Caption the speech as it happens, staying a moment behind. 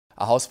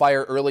A house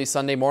fire early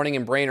Sunday morning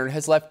in Brainerd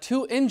has left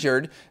 2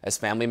 injured as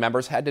family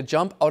members had to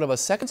jump out of a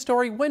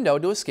second-story window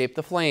to escape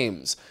the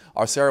flames.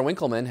 Our Sarah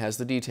Winkleman has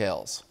the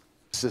details.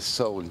 This is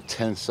so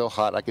intense, so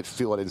hot, I could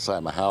feel it inside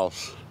my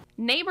house.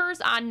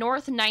 Neighbors on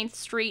North 9th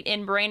Street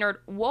in Brainerd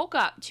woke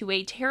up to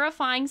a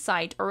terrifying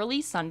sight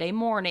early Sunday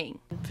morning.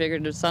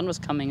 Figured the sun was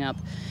coming up,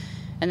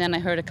 and then I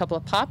heard a couple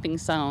of popping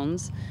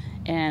sounds,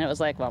 and it was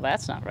like, well,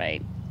 that's not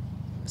right.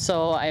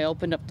 So I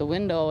opened up the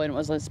window, and it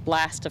was this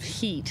blast of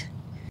heat.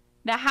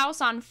 The house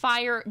on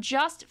fire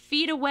just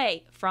feet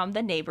away from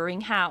the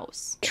neighboring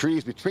house.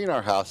 Trees between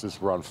our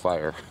houses were on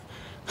fire.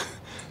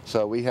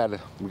 So we got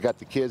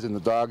the kids and the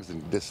dogs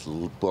and this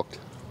booked.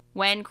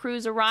 When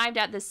crews arrived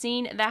at the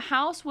scene, the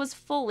house was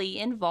fully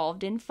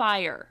involved in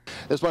fire.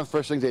 That's one of the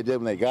first things they did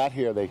when they got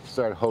here. They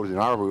started hosing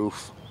our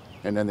roof,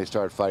 and then they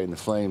started fighting the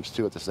flames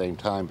too at the same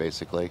time,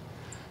 basically.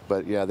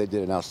 But yeah, they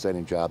did an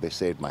outstanding job. They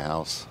saved my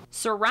house.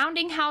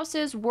 Surrounding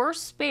houses were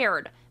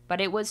spared, but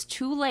it was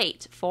too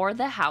late for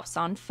the house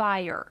on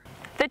fire.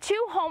 The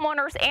 2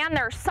 homeowners and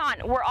their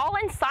son were all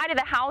inside of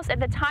the house at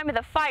the time of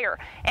the fire,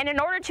 and in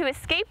order to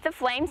escape the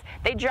flames,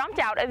 they jumped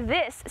out of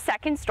this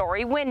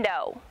second-story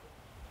window.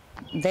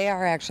 They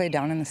are actually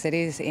down in the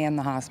cities in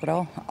the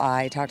hospital.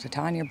 I talked to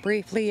Tanya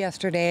briefly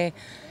yesterday,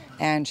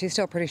 and she's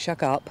still pretty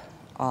shook up.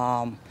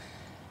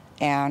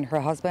 And her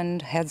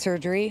husband had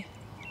surgery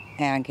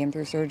and came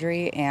through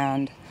surgery,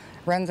 and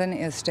Renzen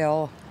is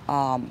still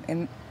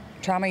in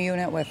trauma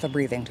unit with a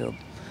breathing tube,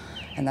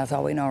 and that's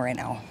all we know right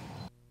now.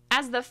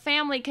 As the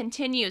family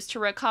continues to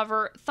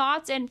recover,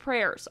 thoughts and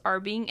prayers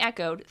are being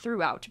echoed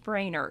throughout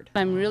Brainerd.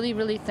 I'm really,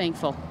 really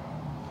thankful.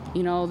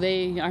 You know,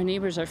 our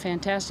neighbors are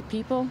fantastic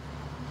people.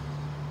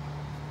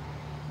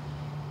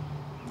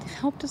 They've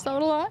helped us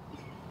out a lot,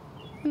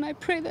 and I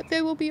pray that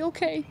they will be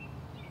okay.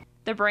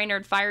 The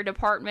Brainerd Fire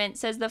Department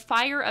says the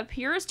fire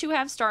appears to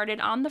have started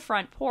on the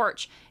front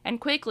porch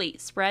and quickly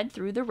spread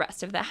through the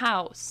rest of the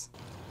house.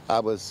 I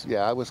was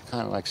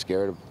kind of like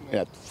scared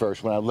at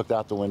first. When I looked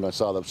out the window and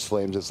saw those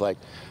flames, it's like,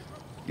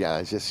 yeah,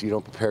 it's just, you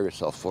don't prepare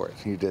yourself for it.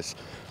 You just,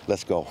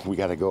 let's go, we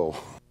gotta go.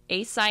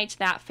 A sight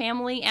that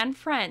family and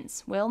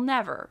friends will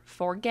never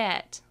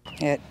forget.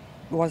 It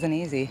wasn't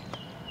easy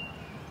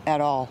at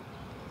all.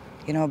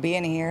 You know,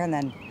 being here and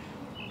then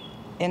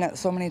in it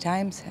so many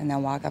times and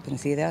then walk up and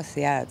see this,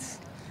 yeah, it's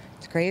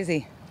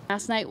crazy.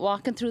 Last night,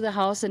 walking through the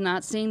house and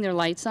not seeing their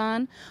lights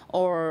on,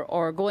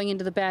 or going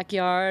into the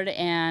backyard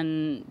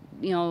and,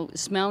 you know,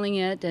 smelling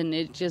it, and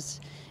it's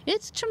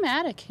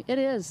traumatic. It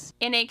is.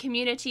 In a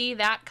community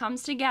that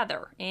comes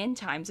together in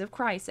times of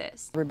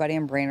crisis. Everybody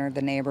in Brainerd,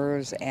 the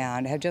neighbors,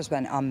 and have just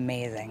been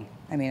amazing.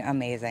 I mean,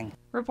 amazing.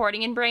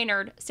 Reporting in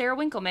Brainerd, Sarah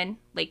Winkleman,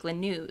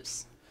 Lakeland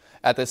News.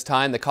 At this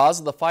time, the cause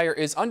of the fire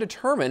is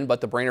undetermined, but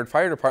the Brainerd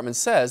Fire Department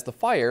says the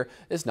fire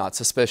is not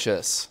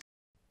suspicious.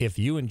 If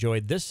you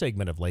enjoyed this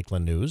segment of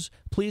Lakeland News,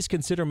 please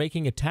consider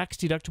making a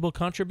tax-deductible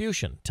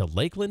contribution to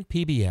Lakeland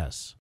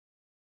PBS.